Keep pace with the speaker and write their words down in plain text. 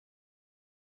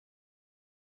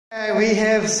We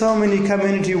have so many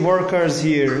community workers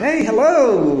here. Hey,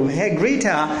 hello. Hey,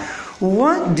 Greta.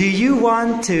 What do you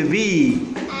want to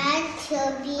be? I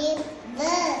to be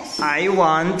nurse. I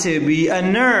want to be a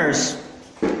nurse.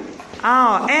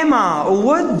 Oh, Emma,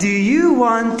 what do you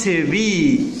want to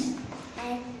be?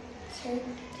 I to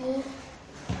be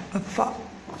A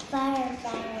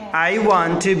firefighter. I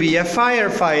want to be a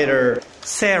firefighter.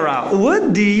 Sarah,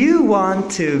 what do you want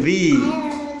to be?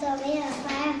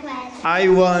 I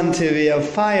want to be a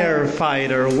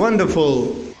firefighter.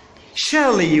 Wonderful.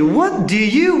 Shirley, what do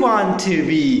you want to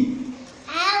be?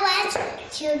 I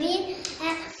want to be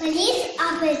a police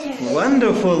officer.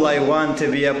 Wonderful. I want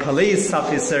to be a police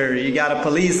officer. You got a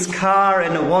police car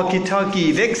and a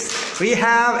walkie-talkie. Next, we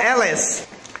have Alice.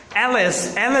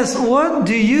 Alice, what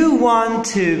do you want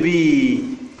to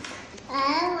be?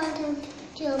 I want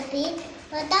to be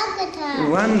a doctor.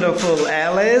 Wonderful,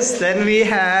 Alice. Then we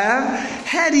have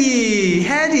Hetty.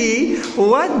 Hetty,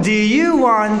 what do you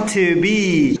want to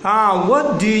be?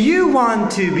 What do you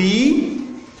want to be?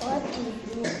 What do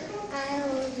you? I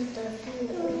want to be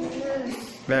a nurse.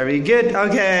 Very good.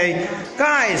 Okay,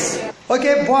 guys.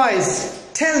 Okay, boys.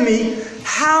 Tell me,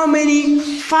 how many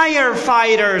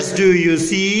firefighters do you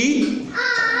see?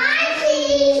 I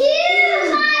see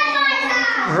 2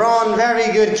 firefighters. Ron,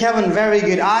 very good. Kevin, very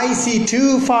good. I see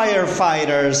 2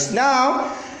 firefighters.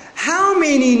 Now, how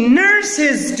many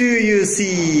nurses do you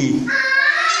see?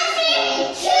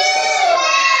 I see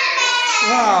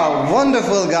 2 Wow,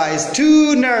 wonderful, guys.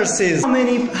 2 nurses.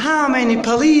 How many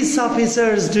police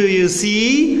officers do you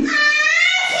see?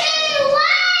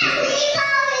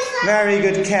 Very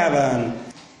good, Kevin.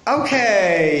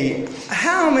 Okay,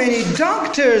 how many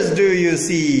doctors do you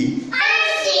see?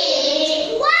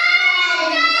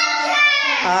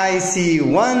 I see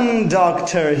 1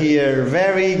 doctor here.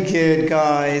 Very good,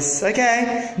 guys.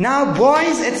 Okay, now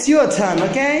boys, it's your turn,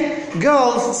 okay?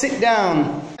 Girls, sit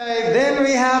down. Okay, then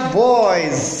we have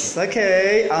boys.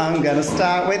 Okay, I'm gonna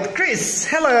start with Chris.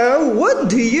 Hello, what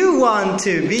do you want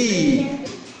to be?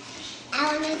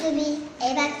 I want to be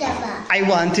a bus driver. I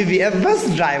want to be a bus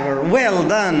driver. Well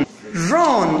done.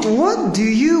 Ron, what do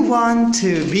you want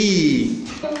to be?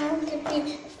 I want to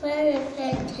be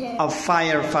firefighter. A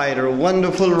firefighter.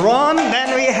 Wonderful, Ron. Then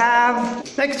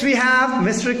next we have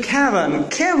Mr. Kevin.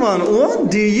 Kevin, what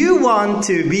do you want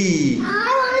to be? I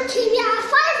want to be a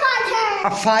firefighter. A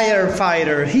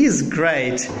firefighter. He's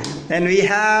great. Then we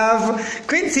have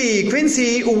Quincy.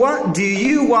 Quincy, what do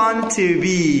you want to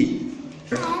be?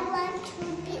 I want to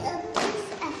be a police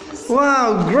officer.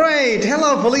 Wow, great.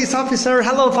 Hello, police officer.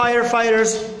 Hello,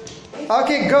 firefighters.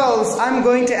 Okay, girls, I'm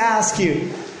going to ask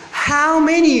you, how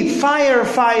many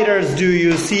firefighters do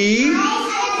you see?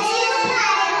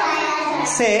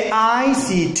 Say, I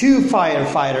see 2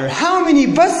 firefighters. How many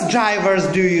bus drivers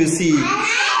do you see?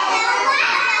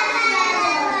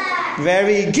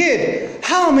 Very good.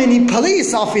 How many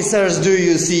police officers do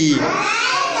you see?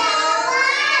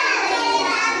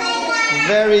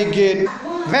 Very good.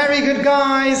 Very good,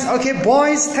 guys. Okay,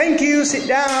 boys, thank you. Sit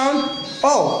down.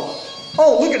 Oh,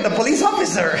 look at the police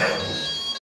officer.